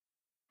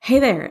Hey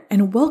there,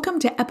 and welcome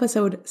to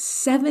episode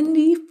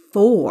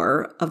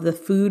 74 of the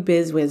Food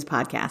Biz Wiz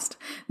podcast.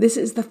 This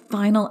is the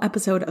final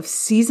episode of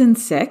season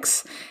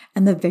 6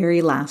 and the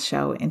very last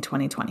show in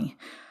 2020.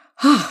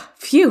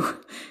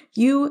 Phew,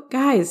 you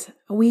guys,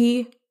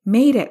 we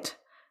made it.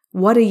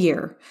 What a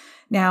year.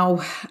 Now,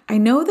 I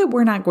know that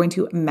we're not going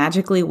to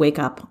magically wake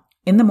up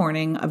in the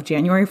morning of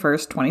January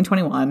 1st,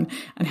 2021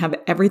 and have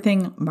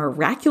everything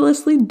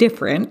miraculously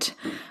different,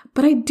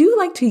 but I do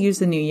like to use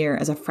the new year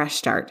as a fresh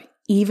start,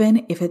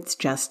 even if it's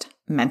just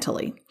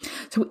mentally.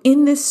 So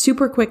in this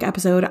super quick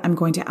episode, I'm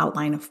going to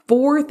outline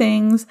 4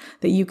 things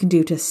that you can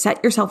do to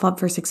set yourself up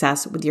for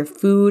success with your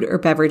food or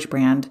beverage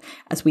brand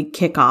as we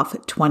kick off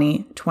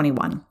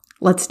 2021.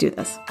 Let's do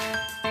this.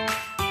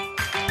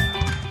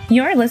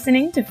 You're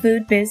listening to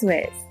Food Biz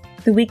Wiz,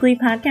 the weekly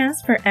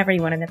podcast for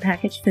everyone in the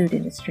packaged food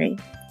industry.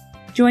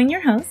 Join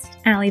your host,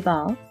 Allie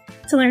Ball,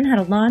 to learn how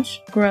to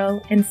launch, grow,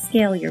 and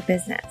scale your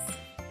business.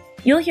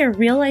 You'll hear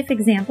real-life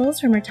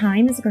examples from her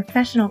time as a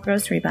professional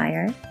grocery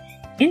buyer,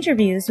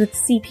 interviews with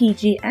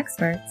CPG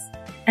experts,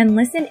 and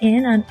listen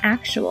in on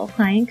actual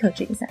client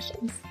coaching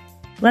sessions.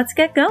 Let's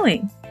get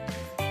going.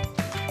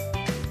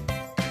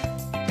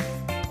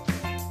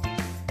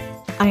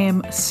 I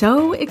am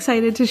so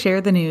excited to share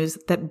the news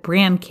that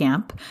Brand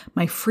Camp,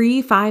 my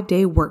free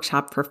 5-day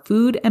workshop for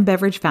food and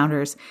beverage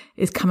founders,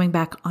 is coming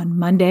back on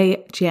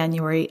Monday,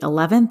 January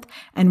 11th,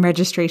 and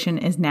registration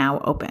is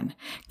now open.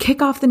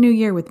 Kick off the new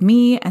year with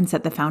me and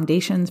set the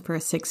foundations for a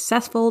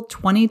successful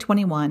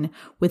 2021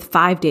 with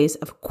 5 days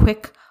of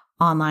quick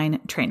online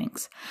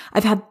trainings.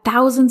 I've had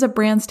thousands of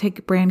brands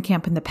take Brand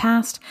Camp in the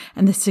past,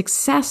 and the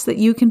success that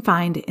you can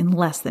find in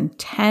less than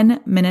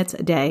 10 minutes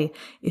a day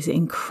is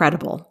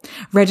incredible.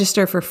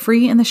 Register for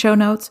free in the show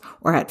notes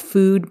or at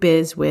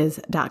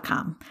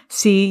foodbizwiz.com.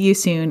 See you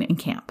soon in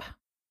camp.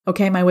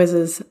 Okay, my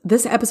whizzes,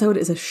 this episode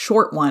is a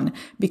short one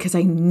because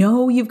I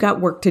know you've got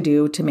work to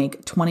do to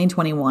make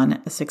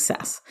 2021 a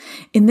success.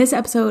 In this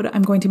episode,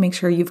 I'm going to make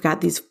sure you've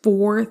got these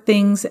 4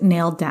 things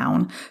nailed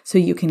down so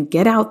you can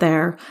get out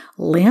there,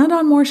 land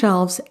on more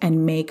shelves,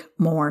 and make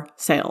more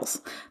sales.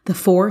 The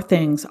 4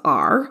 things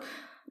are,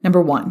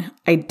 number 1,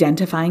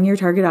 identifying your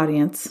target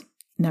audience.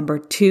 Number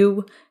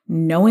 2,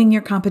 knowing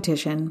your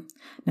competition.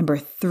 Number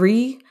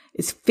 3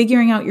 is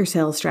figuring out your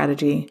sales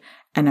strategy.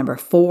 And number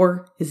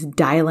 4 is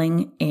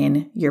dialing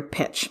in your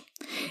pitch.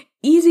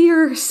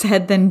 Easier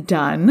said than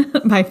done,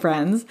 my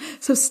friends.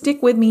 So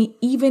stick with me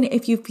even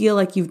if you feel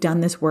like you've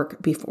done this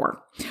work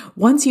before.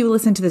 Once you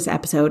listen to this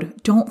episode,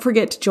 don't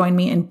forget to join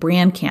me in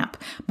Brand Camp,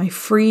 my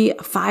free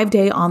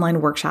 5-day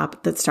online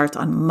workshop that starts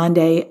on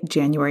Monday,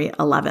 January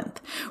 11th.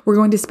 We're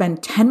going to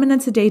spend 10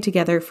 minutes a day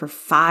together for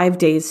 5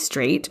 days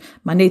straight,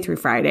 Monday through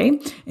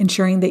Friday,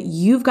 ensuring that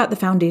you've got the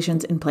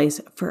foundations in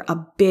place for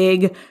a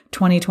big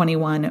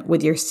 2021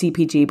 with your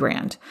CPG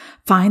brand.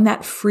 Find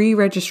that free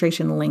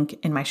registration link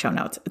in my show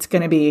notes. It's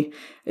going to be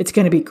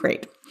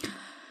great.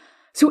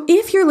 So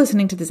if you're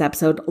listening to this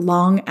episode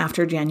long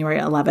after January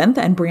 11th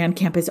and Brand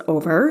Camp is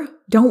over,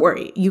 don't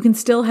worry. You can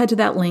still head to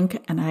that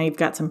link and I've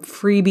got some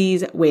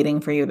freebies waiting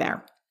for you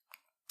there.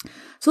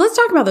 So let's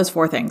talk about those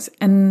 4 things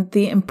and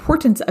the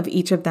importance of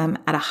each of them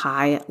at a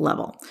high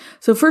level.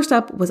 So first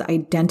up was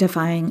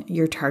identifying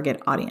your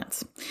target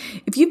audience.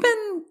 If you've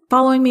been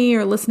following me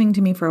or listening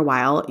to me for a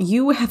while,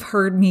 you have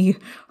heard me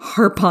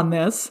harp on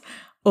this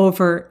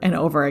over and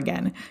over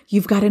again.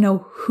 You've got to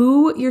know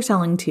who you're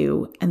selling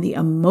to and the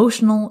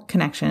emotional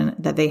connection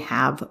that they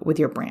have with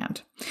your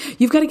brand.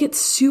 You've got to get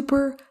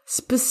super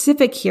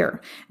specific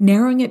here,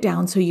 narrowing it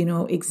down so you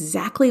know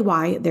exactly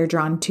why they're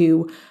drawn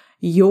to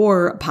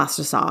your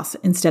pasta sauce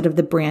instead of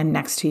the brand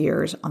next to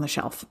yours on the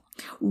shelf.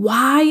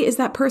 Why is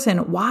that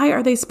person? Why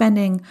are they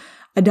spending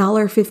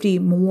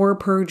 $1.50 more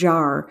per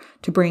jar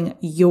to bring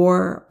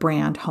your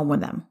brand home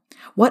with them?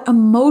 What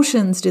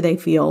emotions do they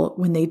feel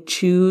when they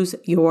choose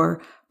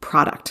your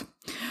product?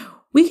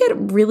 We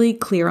get really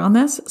clear on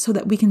this so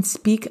that we can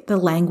speak the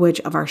language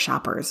of our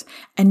shoppers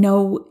and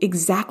know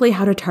exactly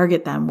how to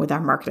target them with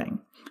our marketing.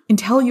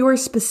 Until you are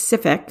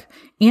specific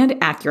and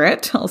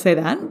accurate, I'll say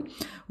that,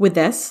 with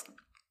this,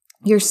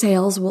 your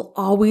sales will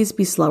always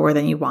be slower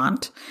than you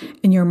want,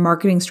 and your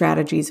marketing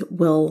strategies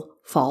will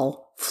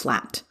fall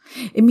flat.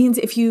 It means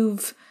if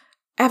you've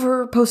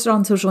ever posted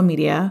on social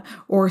media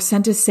or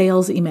sent a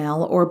sales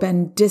email or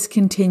been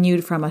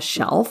discontinued from a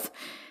shelf,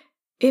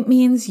 it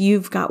means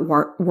you've got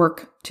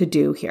work to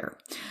do here.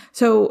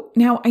 So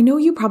now I know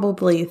you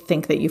probably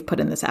think that you've put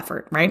in this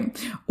effort, right?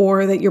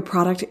 Or that your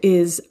product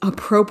is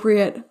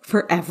appropriate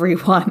for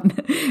everyone.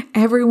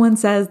 Everyone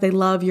says they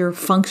love your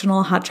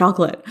functional hot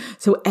chocolate,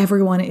 so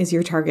everyone is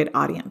your target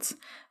audience.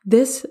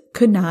 This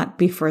could not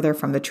be further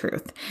from the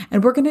truth.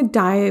 And we're going to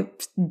dive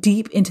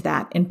deep into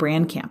that in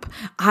Brand Camp.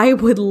 I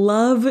would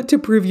love to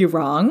prove you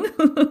wrong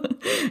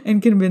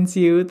and convince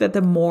you that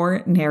the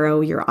more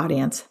narrow your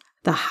audience,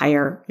 the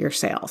higher your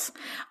sales.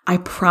 I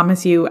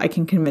promise you I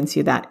can convince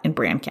you that in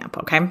Brand Camp,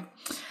 okay?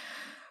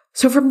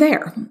 So from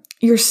there,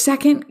 your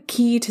second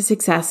key to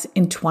success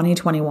in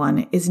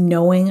 2021 is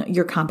knowing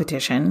your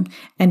competition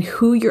and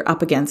who you're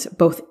up against,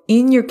 both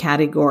in your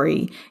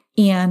category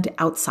and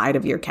outside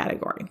of your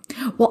category.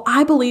 Well,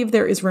 I believe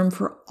there is room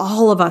for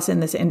all of us in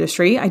this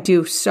industry. I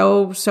do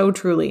so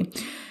truly.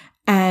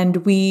 And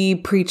we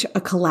preach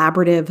a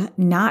collaborative,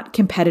 not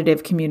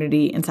competitive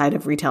community inside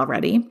of Retail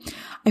Ready.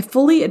 I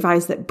fully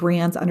advise that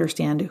brands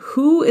understand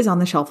who is on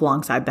the shelf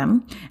alongside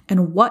them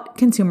and what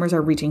consumers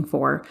are reaching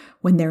for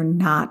when they're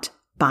not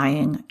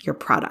buying your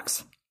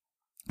products.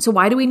 So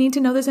why do we need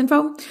to know this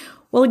info?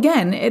 Well,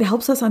 again, it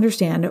helps us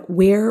understand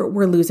where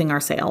we're losing our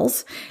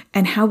sales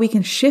and how we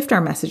can shift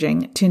our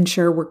messaging to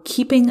ensure we're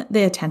keeping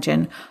the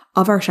attention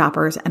of our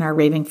shoppers and our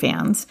raving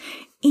fans.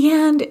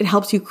 And it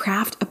helps you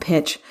craft a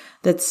pitch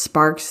that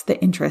sparks the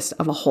interest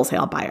of a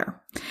wholesale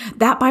buyer.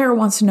 That buyer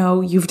wants to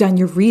know you've done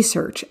your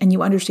research and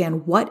you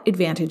understand what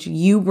advantage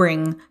you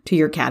bring to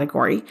your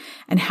category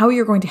and how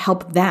you're going to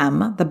help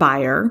them, the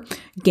buyer,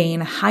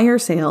 gain higher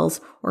sales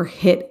or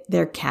hit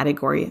their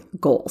category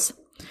goals.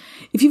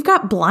 If you've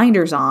got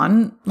blinders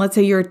on, let's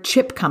say you're a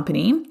chip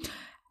company,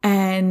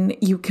 and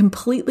you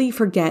completely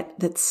forget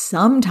that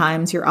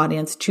sometimes your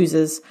audience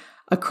chooses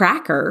a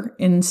cracker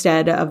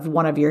instead of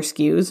one of your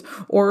SKUs,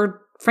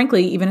 or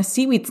frankly, even a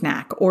seaweed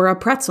snack or a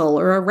pretzel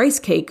or a rice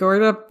cake or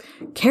a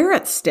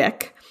carrot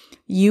stick,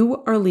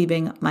 you are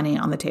leaving money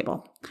on the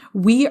table.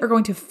 We are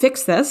going to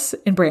fix this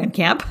in Brand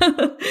Camp,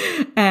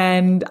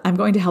 and I'm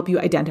going to help you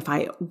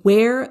identify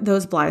where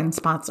those blind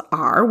spots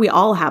are. We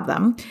all have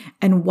them,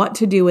 and what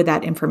to do with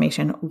that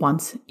information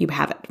once you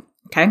have it.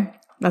 Okay,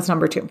 that's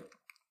number 2.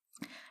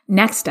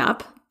 Next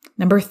up,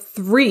 number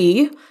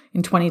 3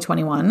 in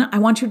 2021, I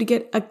want you to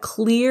get a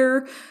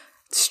clear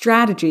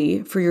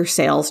strategy for your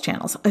sales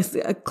channels,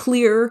 a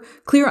clear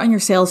on your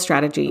sales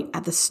strategy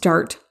at the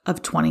start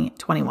of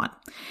 2021.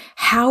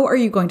 How are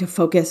you going to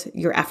focus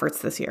your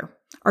efforts this year?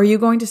 Are you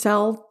going to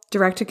sell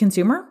direct to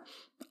consumer?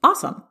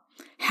 Awesome.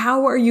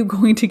 How are you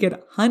going to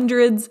get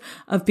hundreds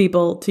of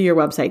people to your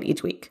website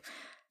each week?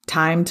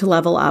 Time to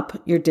level up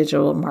your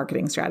digital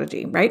marketing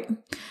strategy, right?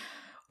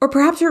 Or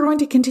perhaps you're going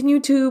to continue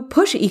to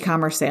push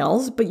e-commerce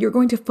sales, but you're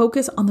going to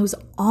focus on those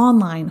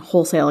online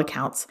wholesale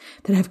accounts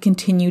that have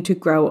continued to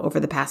grow over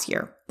the past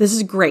year. This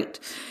is great.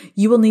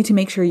 You will need to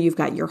make sure you've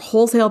got your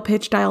wholesale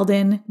pitch dialed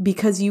in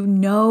because you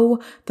know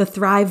the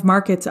Thrive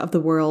markets of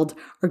the world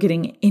are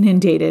getting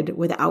inundated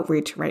with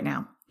outreach right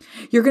now.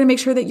 You're going to make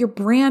sure that your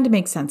brand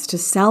makes sense to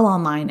sell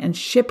online and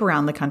ship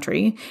around the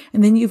country.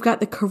 And then you've got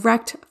the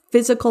correct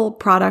physical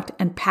product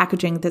and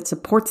packaging that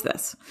supports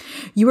this.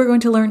 You are going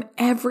to learn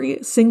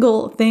every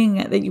single thing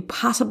that you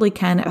possibly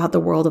can about the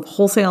world of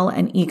wholesale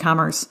and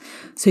e-commerce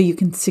so you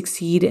can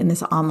succeed in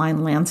this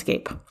online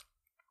landscape.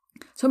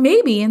 So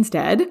maybe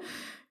instead,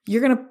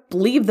 you're going to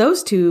leave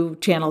those 2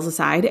 channels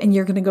aside and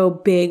you're going to go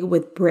big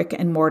with brick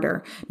and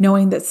mortar,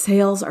 knowing that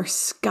sales are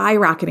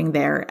skyrocketing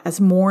there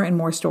as more and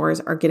more stores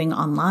are getting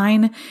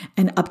online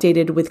and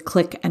updated with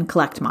click and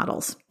collect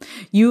models.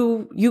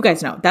 You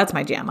guys know that's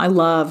my jam. I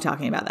love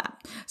talking about that.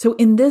 So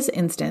in this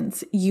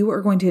instance, you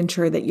are going to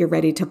ensure that you're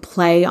ready to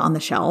play on the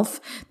shelf,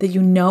 that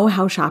you know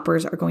how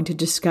shoppers are going to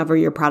discover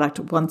your product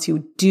once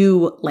you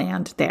do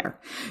land there.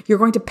 You're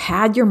going to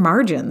pad your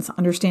margins,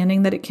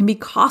 understanding that it can be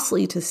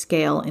costly to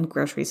scale in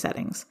grocery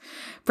settings.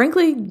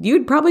 Frankly,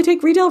 you'd probably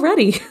take Retail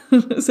Ready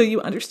so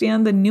you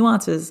understand the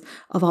nuances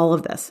of all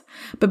of this.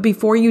 But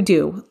before you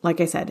do,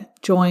 like I said,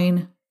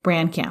 join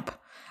Brand Camp.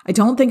 I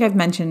don't think I've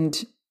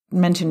mentioned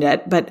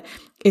it, but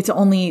it's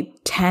only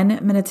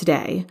 10 minutes a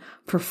day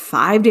for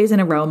 5 days in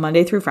a row,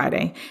 Monday through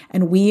Friday,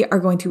 and we are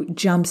going to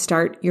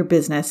jumpstart your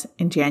business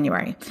in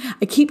January.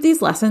 I keep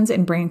these lessons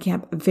in Brand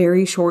Camp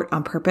very short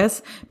on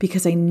purpose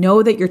because I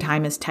know that your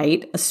time is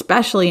tight,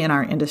 especially in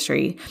our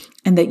industry,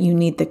 and that you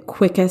need the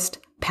quickest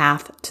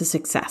path to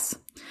success.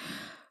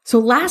 So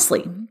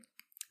lastly,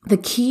 the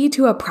key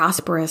to a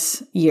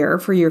prosperous year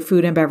for your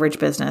food and beverage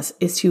business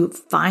is to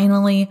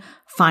finally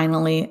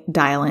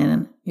dial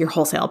in your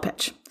wholesale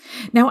pitch.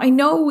 Now, I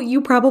know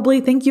you probably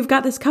think you've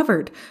got this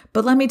covered,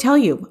 but let me tell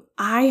you,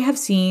 I have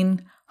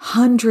seen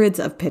hundreds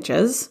of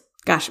pitches,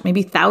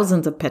 maybe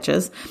thousands of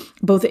pitches,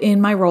 both in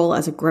my role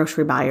as a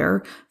grocery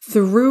buyer,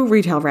 through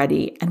Retail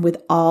Ready, and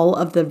with all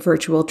of the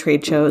virtual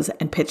trade shows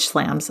and pitch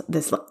slams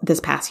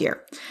this past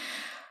year.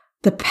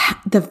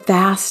 The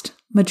vast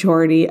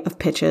majority of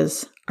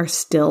pitches are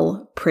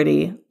still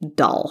pretty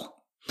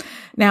dull.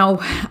 Now,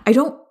 I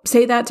don't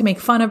say that to make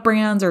fun of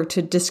brands or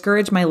to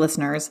discourage my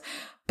listeners,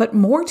 but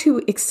more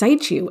to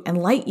excite you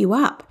and light you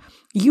up.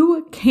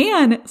 You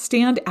can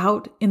stand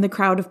out in the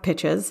crowd of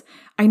pitches.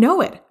 I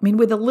know it. I mean,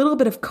 with a little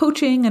bit of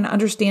coaching and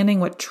understanding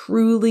what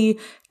truly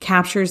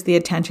captures the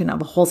attention of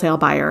a wholesale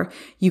buyer,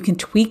 you can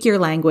tweak your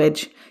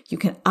language, you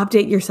can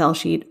update your sell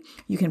sheet,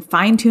 you can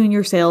fine-tune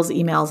your sales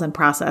emails and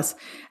process,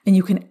 and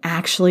you can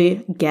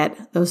actually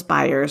get those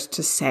buyers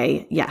to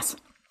say yes.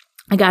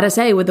 I gotta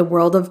say, with the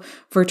world of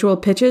virtual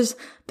pitches,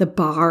 the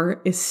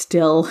bar is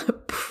still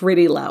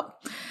pretty low.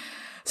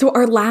 So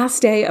our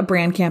last day of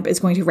Brand Camp is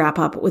going to wrap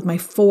up with my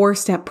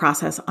 4-step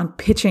process on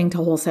pitching to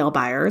wholesale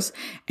buyers.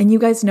 And you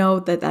guys know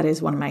that that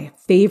is one of my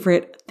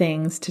favorite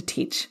things to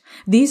teach.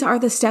 These are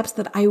the steps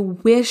that I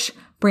wish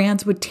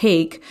brands would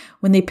take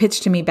when they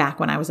pitched to me back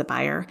when I was a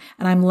buyer.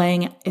 And I'm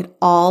laying it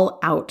all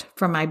out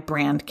for my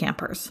brand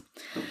campers.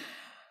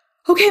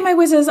 Okay, my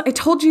whizzes, I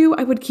told you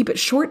I would keep it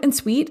short and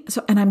sweet,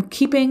 and I'm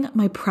keeping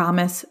my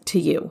promise to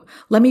you.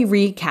 Let me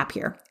recap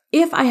here.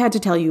 If I had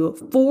to tell you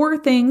 4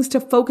 things to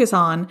focus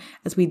on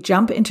as we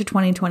jump into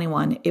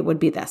 2021, it would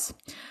be this.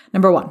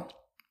 Number 1,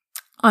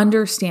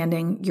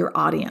 understanding your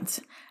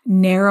audience.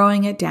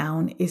 Narrowing it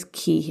down is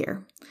key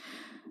here.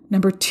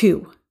 Number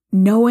 2,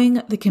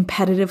 knowing the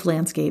competitive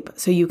landscape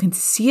so you can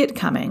see it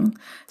coming,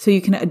 so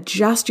you can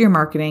adjust your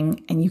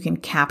marketing and you can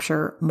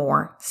capture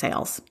more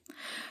sales.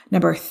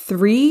 Number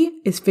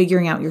 3 is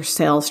figuring out your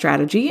sales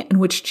strategy and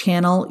which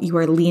channel you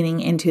are leaning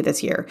into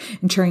this year,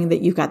 ensuring that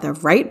you've got the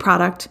right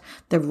product,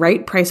 the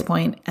right price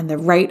point, and the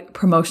right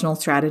promotional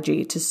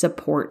strategy to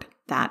support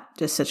that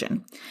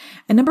decision.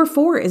 And number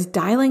 4 is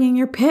dialing in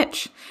your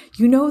pitch.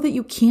 You know that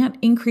you can't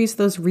increase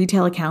those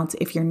retail accounts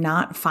if you're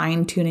not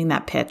fine-tuning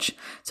that pitch.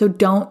 So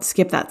don't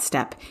skip that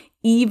step,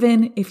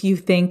 even if you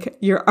think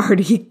you're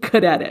already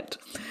good at it.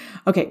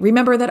 Okay,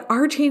 remember that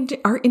our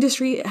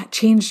industry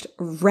changed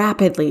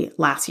rapidly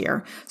last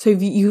year. So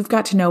you've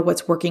got to know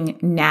what's working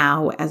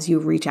now as you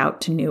reach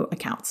out to new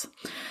accounts.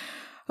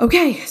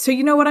 Okay, so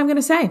you know what I'm going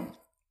to say.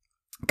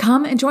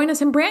 Come and join us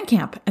in Brand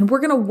Camp, and we're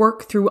going to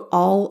work through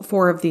all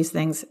 4 of these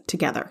things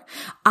together.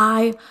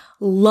 I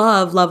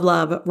love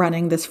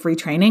running this free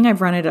training.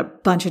 I've run it a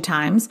bunch of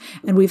times,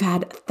 and we've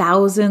had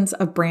thousands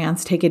of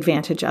brands take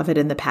advantage of it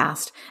in the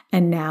past,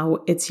 and now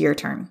it's your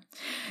turn.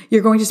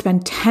 You're going to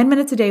spend 10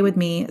 minutes a day with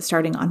me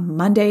starting on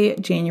Monday,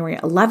 January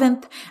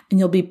 11th, and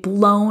you'll be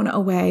blown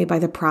away by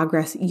the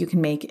progress you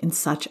can make in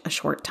such a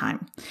short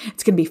time.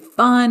 It's going to be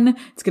fun.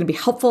 It's going to be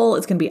helpful.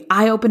 It's going to be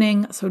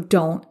eye-opening, so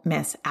don't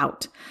miss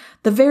out.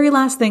 The very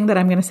last thing that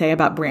I'm going to say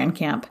about Brand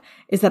Camp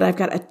is that I've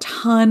got a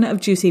ton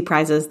of juicy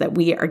prizes that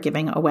we are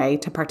giving away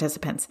to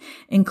participants,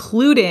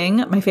 including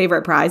my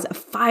favorite prize of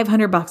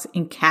 $500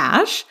 in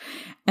cash.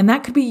 And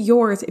that could be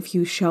yours if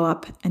you show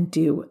up and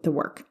do the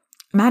work.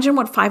 Imagine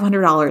what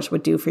 $500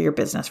 would do for your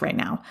business right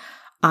now.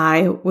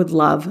 I would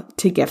love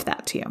to gift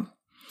that to you.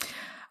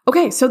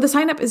 Okay, so the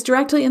sign up is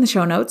directly in the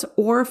show notes,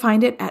 or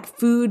find it at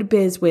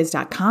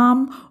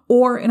foodbizwiz.com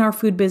or in our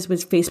Food Biz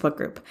Wiz Facebook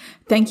group.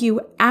 Thank you,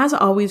 as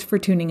always, for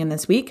tuning in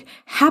this week.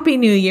 Happy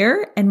New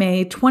Year, and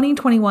may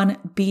 2021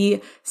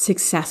 be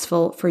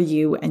successful for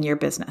you and your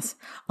business.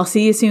 I'll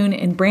see you soon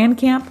in Brand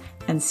Camp,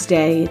 and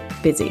stay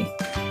busy.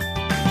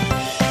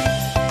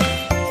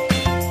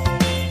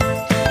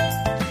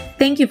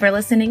 Thank you for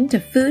listening to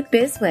Food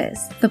Biz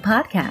Wiz, the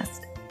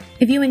podcast.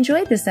 If you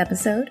enjoyed this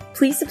episode,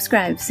 please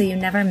subscribe so you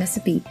never miss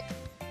a beat.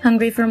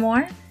 Hungry for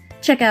more?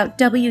 Check out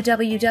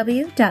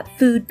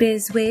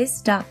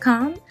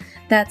www.foodbizwiz.com.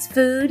 That's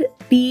food,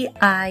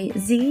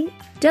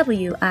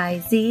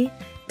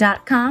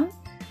 BIZWIZ.com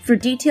for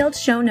detailed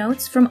show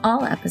notes from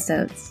all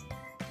episodes.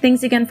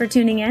 Thanks again for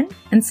tuning in,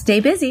 and stay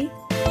busy.